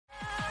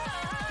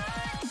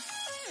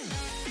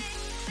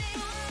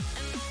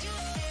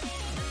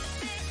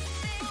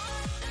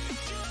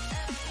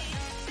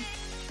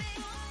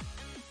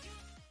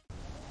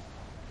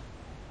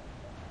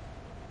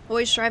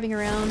always driving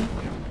around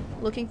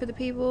looking for the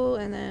people,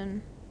 and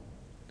then,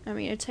 I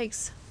mean, it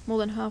takes more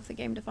than half the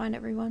game to find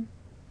everyone.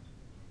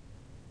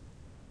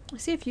 I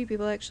see a few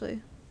people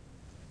actually.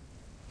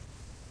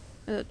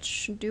 A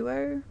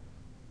duo.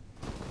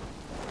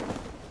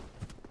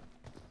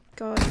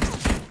 God.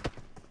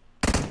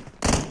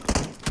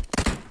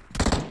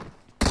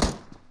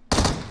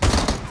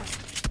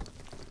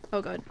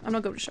 Oh god, I'm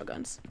not good with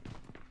shotguns.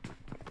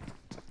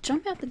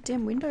 Jump out the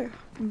damn window,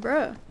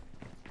 bruh.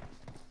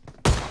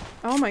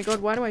 Oh my god,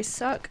 why do I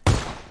suck?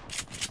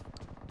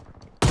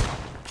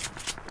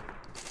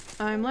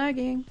 I'm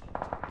lagging.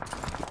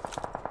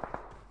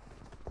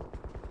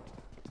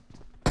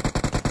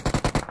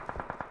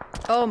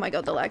 Oh my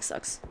god, the lag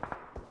sucks.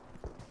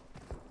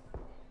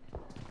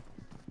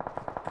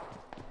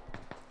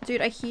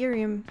 Dude, I hear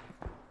him.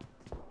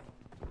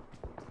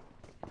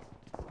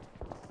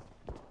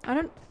 I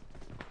don't...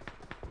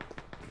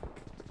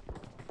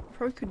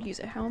 Probably could use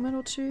a helmet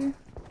or two.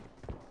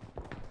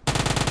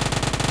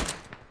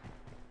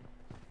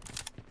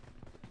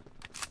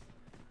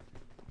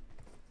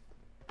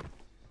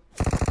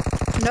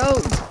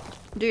 No!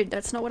 Dude,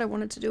 that's not what I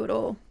wanted to do at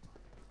all.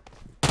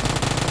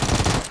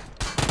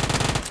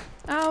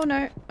 Oh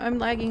no, I'm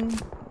lagging.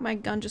 My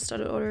gun just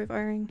started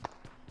auto-firing.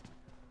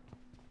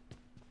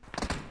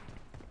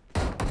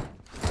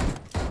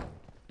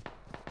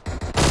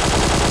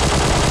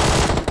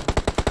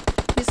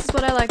 This is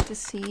what I like to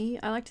see.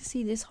 I like to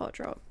see this hot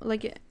drop.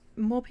 Like,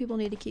 more people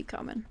need to keep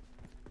coming.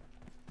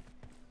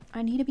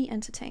 I need to be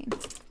entertained.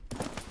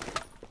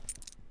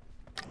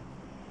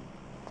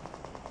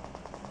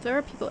 There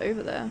are people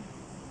over there.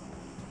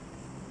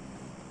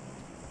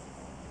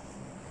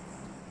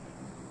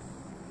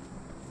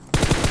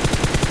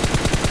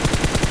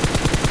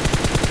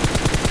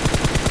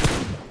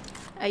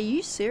 Are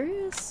you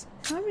serious?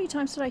 How many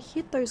times did I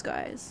hit those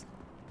guys?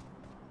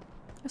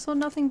 I saw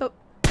nothing but...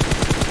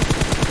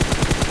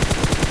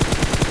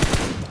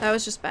 That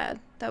was just bad.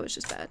 That was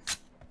just bad.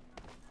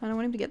 I don't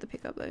want him to get the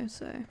pickup though,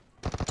 so...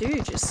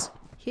 Dude, just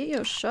hit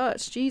your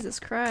shots. Jesus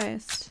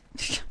Christ.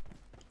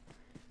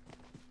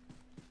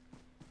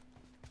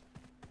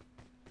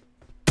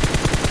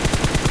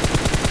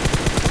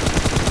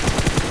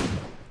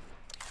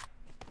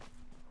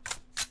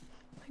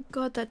 My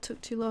god, that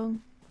took too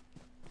long.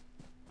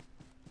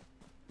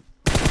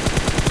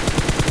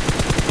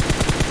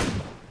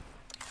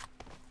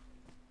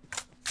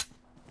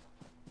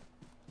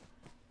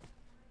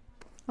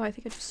 Oh, I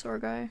think I just saw a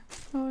guy.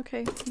 Oh,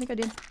 okay. I think I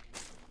did.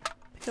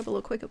 Pick up a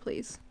little quicker,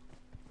 please.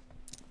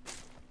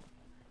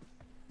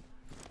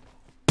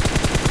 I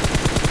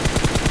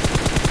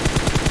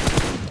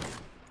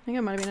think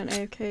it might have been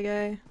an AFK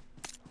guy.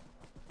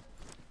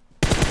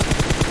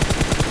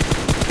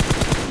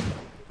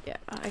 Yeah,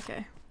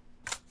 okay.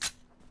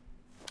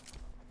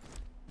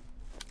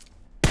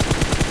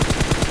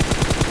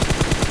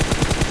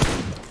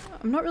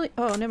 I'm not really-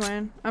 oh, never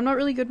mind. I'm not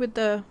really good with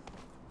the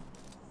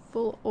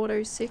full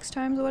auto 6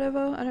 times or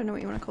whatever. I don't know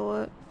what you want to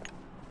call it.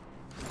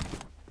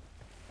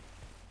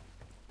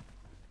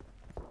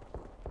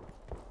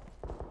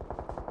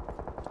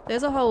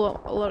 There's a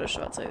lot of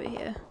shots over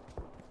here.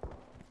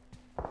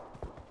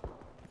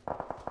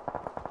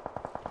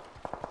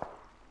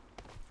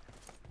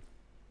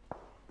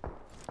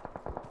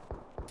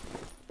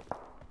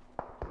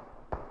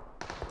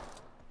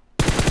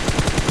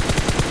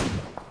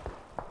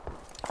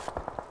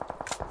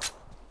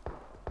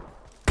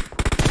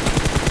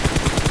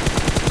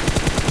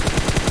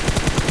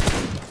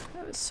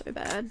 So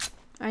bad.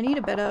 I need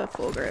a better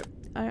foregrip.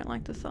 I don't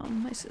like the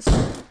thumb, my sister.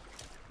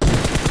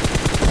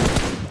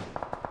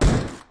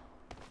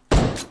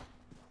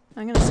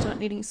 I'm gonna start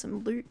needing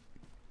some loot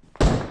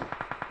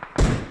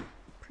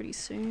pretty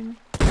soon.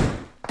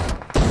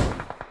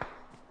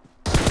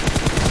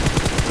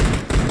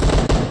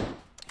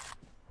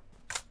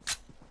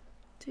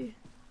 Dude.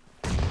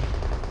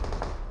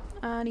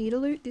 I need to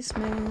loot this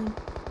man.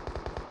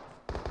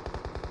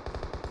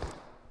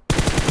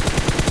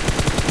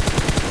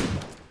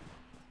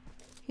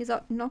 He's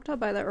knocked out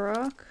by that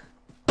rock.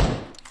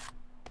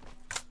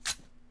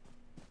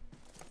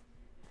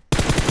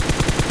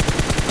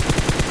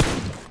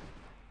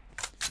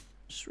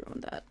 Just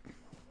ruined that.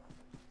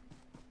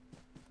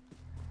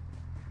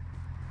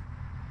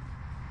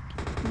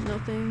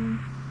 Nothing.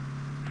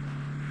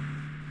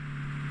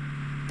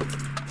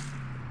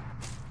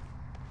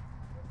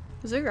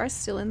 Is there a guy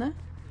still in there?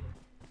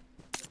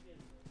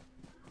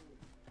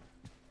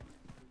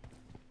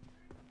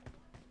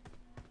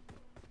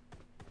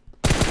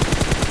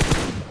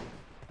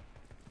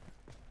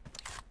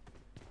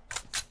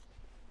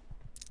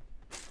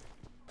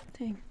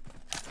 Dang.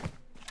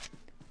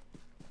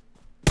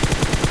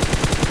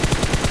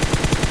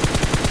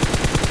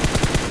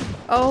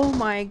 Oh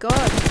my god.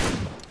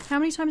 How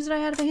many times did I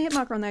have a hit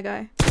marker on that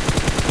guy?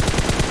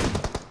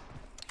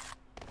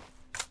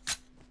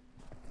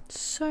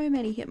 So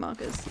many hit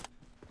markers.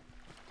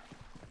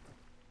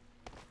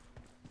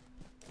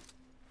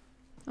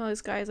 Oh,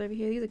 this guy's over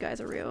here. These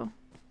guys are real.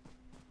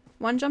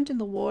 One jumped in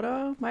the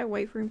water. Might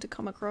wait for him to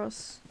come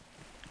across.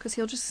 Because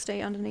he'll just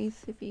stay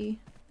underneath if he...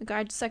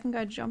 The second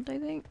guy jumped, I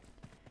think.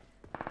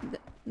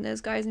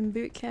 There's guys in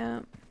boot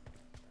camp.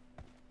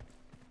 I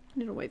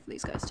need to wait for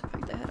these guys to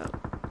poke their head up.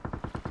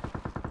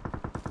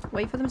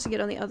 Wait for them to get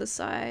on the other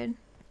side.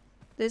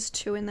 There's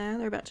 2 in there.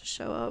 They're about to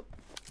show up.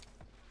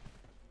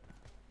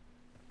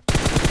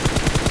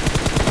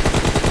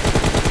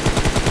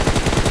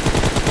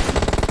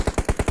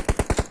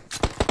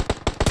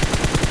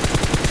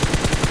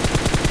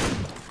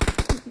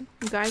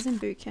 Guys in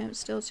boot camp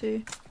still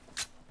too.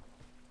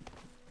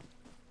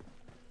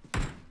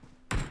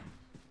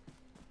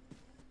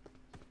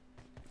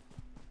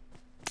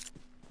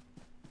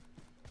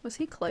 Was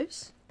he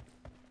close?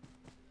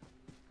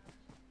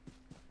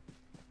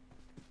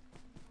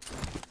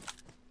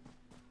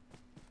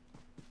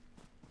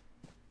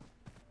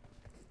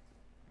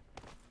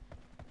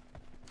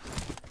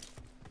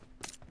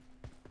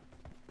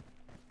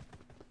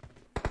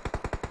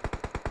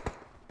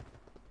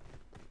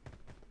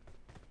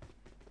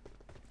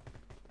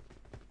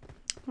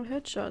 I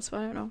heard shots,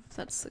 but I don't know if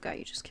that's the guy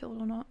you just killed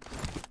or not.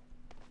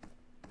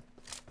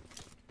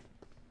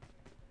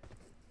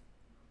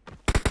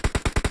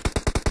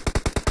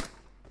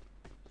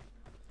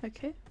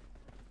 Okay.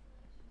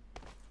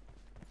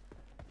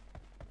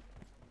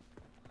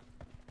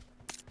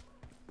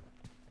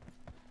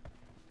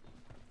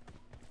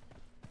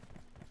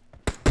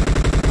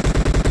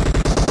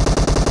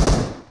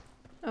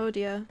 Oh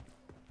dear.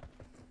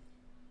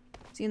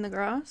 Is he in the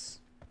grass?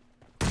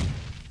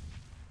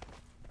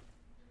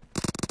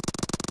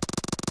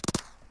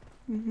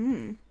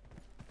 Mm-hmm.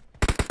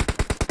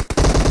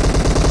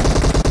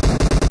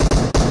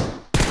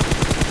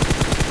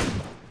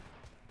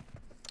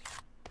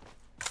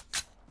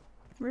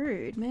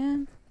 Rude,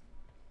 man.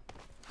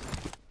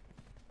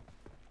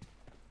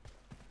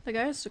 The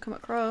guy has to come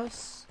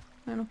across.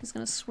 I don't know if he's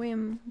gonna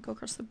swim, go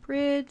across the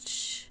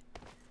bridge.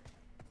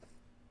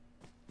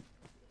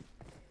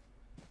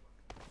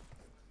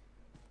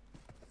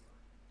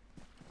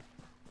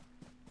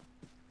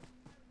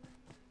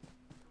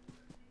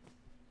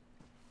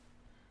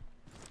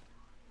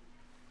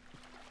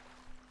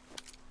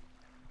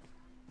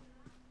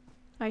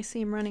 I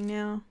see him running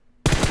now.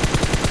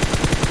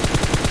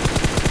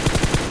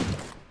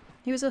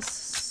 He was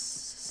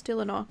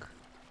still a knock,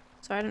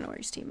 so I don't know where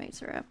his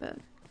teammates are at, but...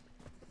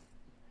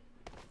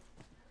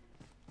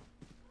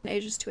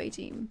 Asia's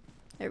 218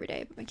 every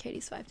day, but my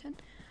KD's 510.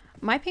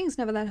 My ping's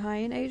never that high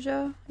in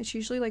Asia. It's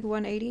usually like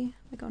 180,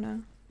 like on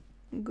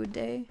a good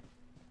day.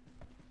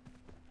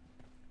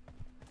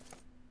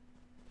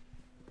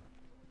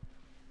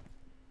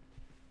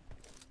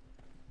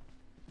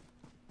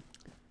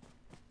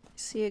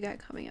 See a guy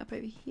coming up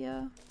over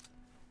here.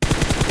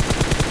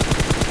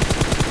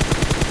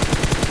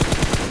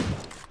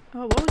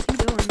 Oh, what was he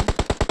doing?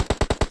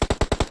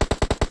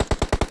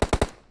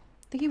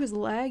 I think he was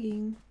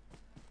lagging.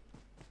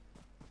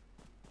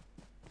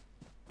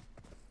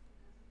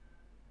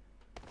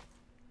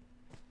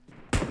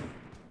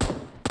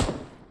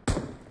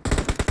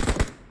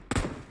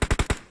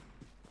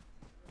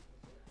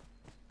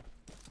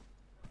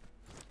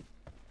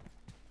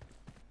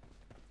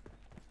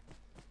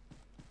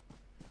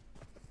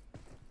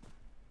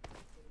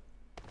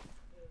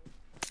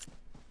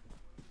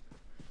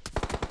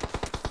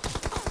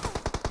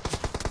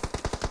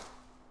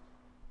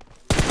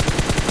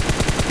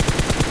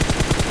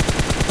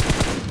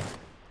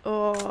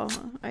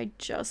 I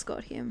just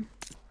got him.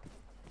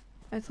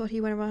 I thought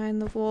he went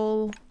behind the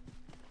wall.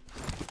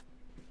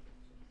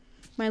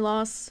 My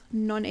last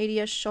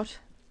non-ADS shot.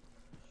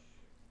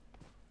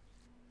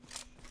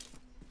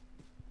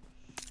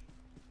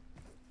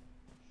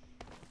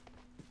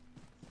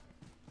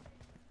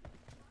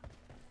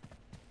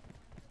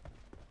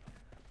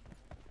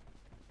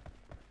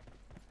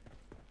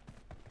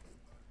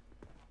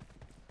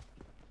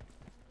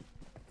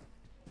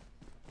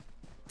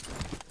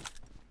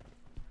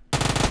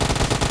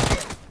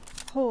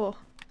 Oh,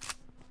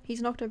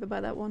 he's knocked over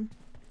by that one.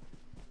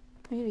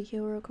 I need to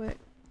heal real quick.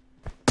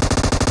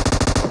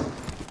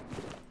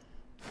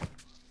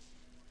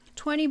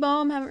 20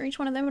 bomb, haven't reached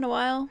one of them in a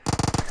while.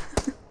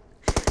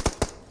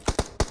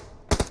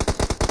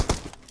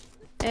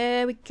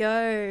 There we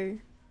go.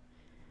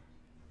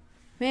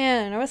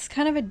 Man, that was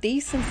kind of a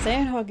decent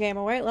Sandhog game,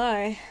 I won't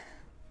lie.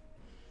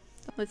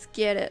 Let's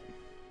get it.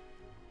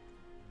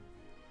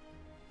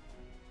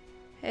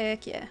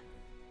 Heck yeah.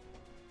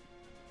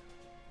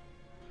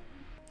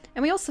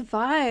 And we all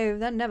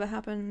survived. That never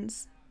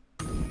happens.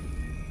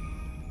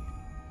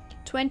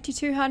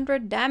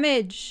 2200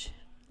 damage.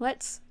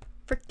 Let's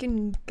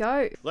freaking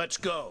go. Let's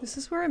go. This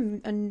is where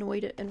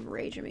Annoyed and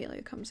Rage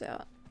Amelia comes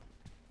out.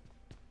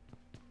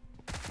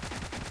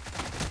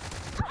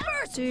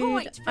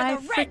 Dude, I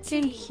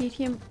freaking hit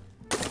him.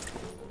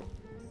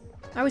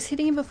 I was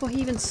hitting him before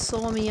he even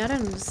saw me. I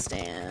don't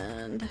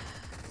understand.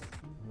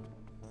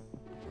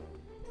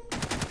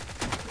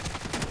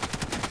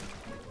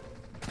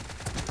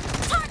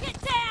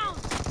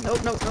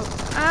 Nope, nope, nope.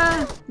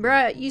 Ah!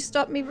 Bruh, you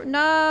stopped me.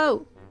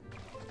 No!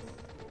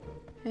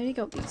 I only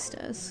got these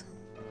stairs.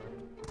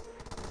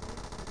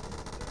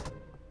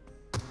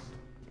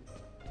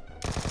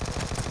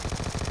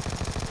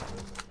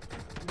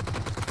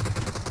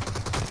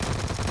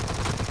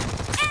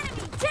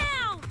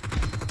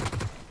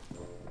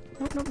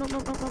 no, no, no,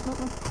 no, no, no,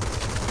 no.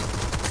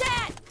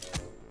 Dead!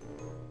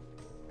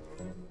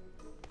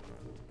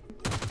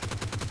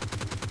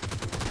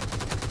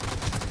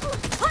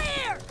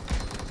 Clear!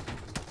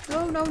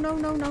 No, no, no,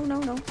 no, no, no,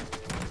 no.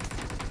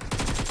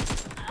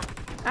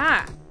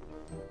 Ah!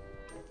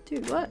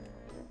 Dude, what?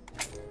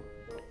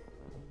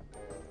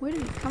 Where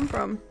did he come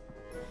from?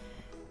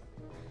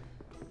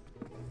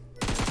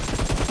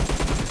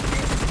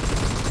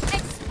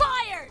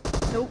 Expired!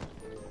 Nope.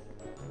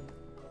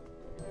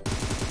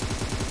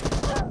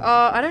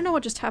 I don't know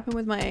what just happened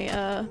with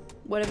my,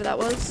 whatever that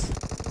was.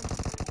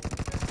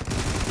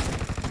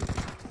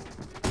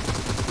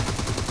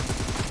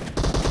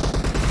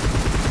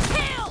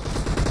 Killed!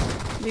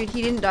 Dude,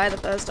 he didn't die the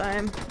first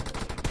time.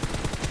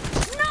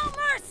 No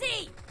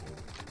mercy!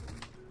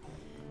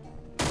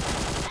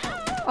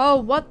 Oh,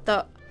 what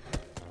the?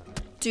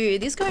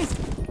 Dude, this guy's...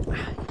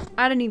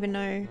 I don't even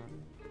know.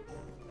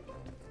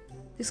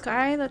 This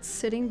guy that's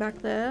sitting back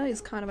there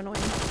is kind of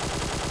annoying.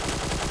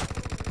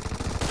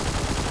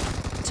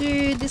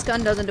 Dude, this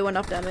gun doesn't do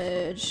enough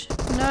damage.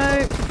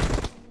 No.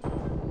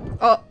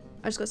 Oh,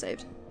 I just got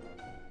saved.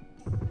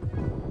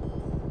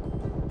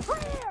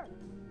 Clear!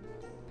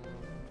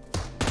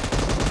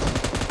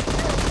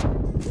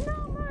 No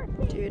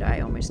mercy! Dude, I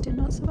almost did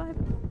not survive.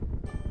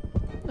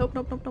 Nope,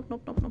 nope, nope, nope,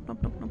 nope, nope, nope, nope,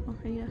 nope, nope, nope.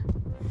 Yeah.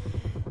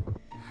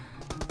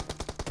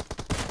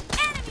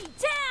 Enemy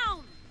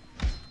down!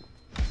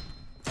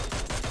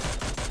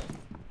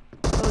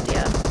 Oh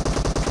dear.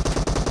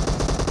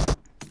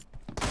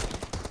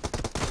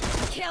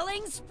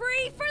 Killing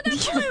spree for the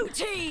blue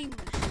team!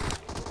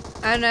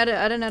 I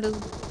don't know how to...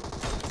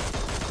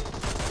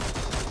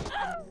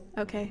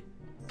 Okay.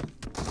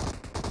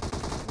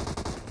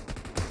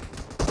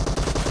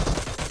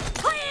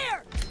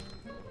 Clear!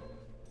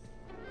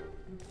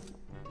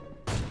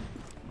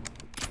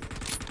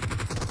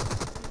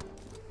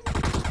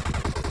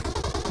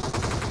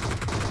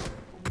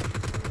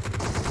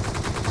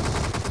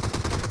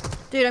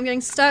 Dude, I'm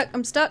getting stuck.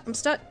 I'm stuck. I'm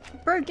stuck.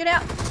 Bro, get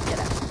out. Get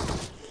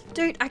out.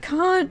 Dude, I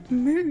can't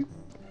move.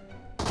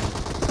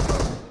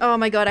 Oh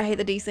my god, I hate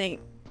the desync.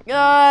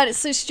 God, it's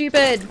so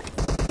stupid.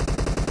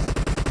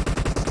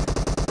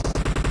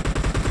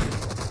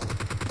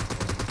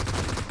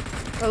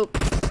 Oh.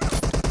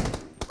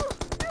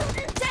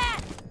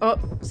 Dead! Oh,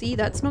 see,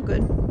 that's not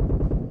good.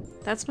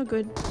 That's not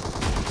good.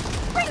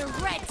 The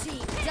red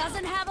team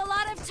doesn't have a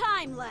lot of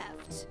time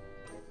left.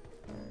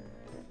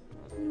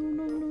 No,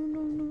 no, no,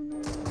 no, no,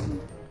 no.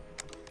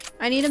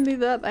 I need to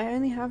move up. I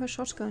only have a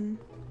shotgun.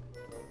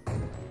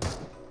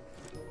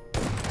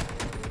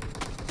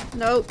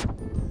 Nope.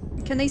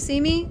 Can they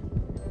see me?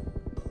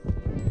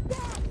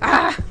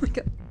 Ah! Oh my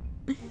god.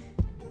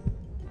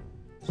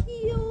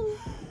 Heal.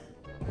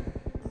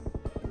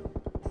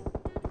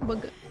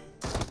 What gun?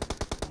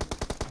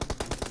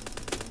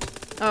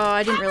 Oh,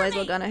 I didn't realize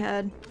what gun I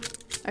had.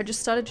 I just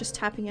started just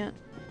tapping it.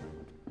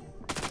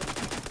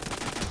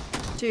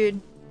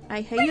 Dude,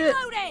 I hate it.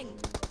 Reloading!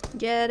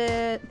 Get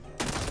it.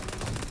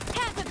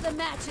 Half of the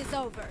match is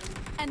over,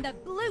 and the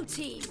blue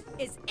team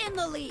is in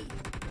the lead.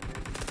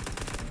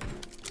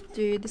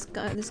 Dude, this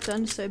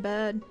gun's so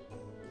bad.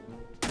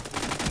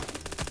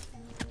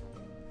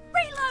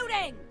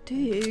 Reloading!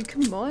 Dude,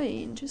 come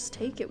on, just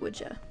take it, would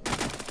ya?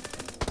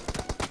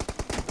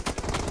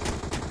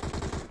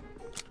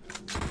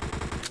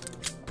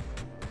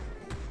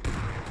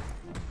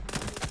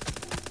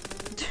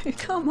 Dude,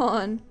 come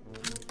on.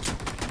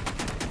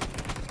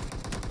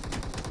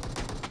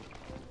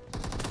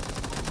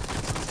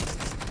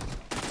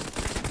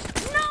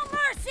 No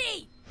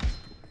mercy!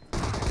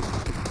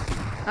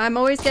 I'm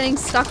always getting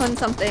stuck on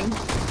something.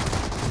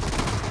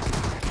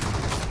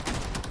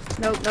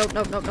 Nope, nope,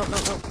 nope, nope, nope,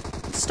 nope, nope.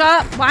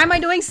 Stop! Why am I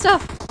doing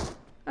stuff?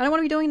 I don't want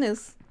to be doing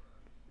this.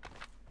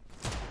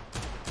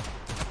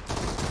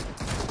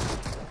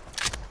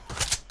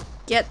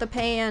 Get the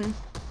pan.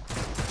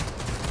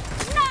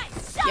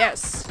 Nice shot!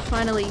 Yes,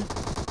 finally.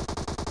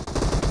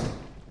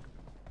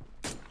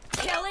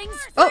 Killing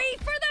spree Oh.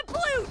 for the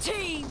blue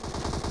team!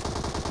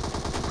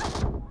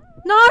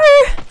 No!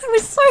 I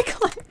was so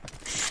close.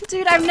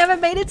 Dude, I've never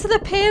made it to the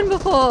pan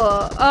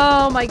before.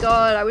 Oh my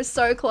god, I was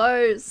so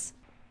close.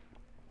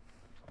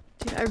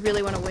 Dude, I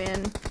really want to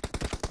win.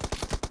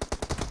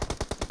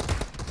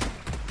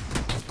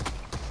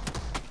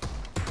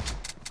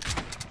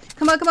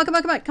 Come on, come on, come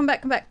on, come on. Come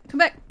back, come back, come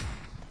back.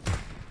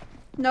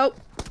 Nope.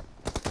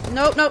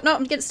 Nope, nope, nope.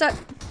 I'm getting stuck.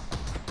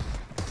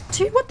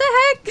 Dude, what the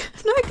heck?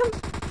 No, come.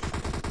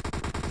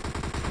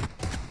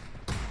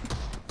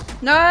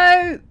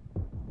 No!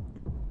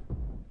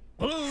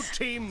 Blue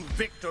team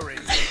victory.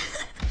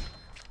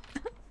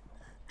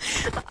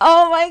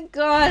 Oh my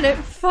god, it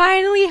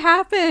finally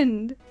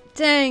happened!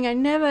 Dang, I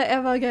never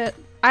ever get...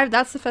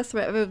 that's the first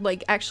time I've ever,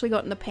 like, actually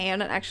gotten the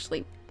pan and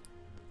actually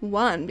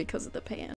won because of the pan.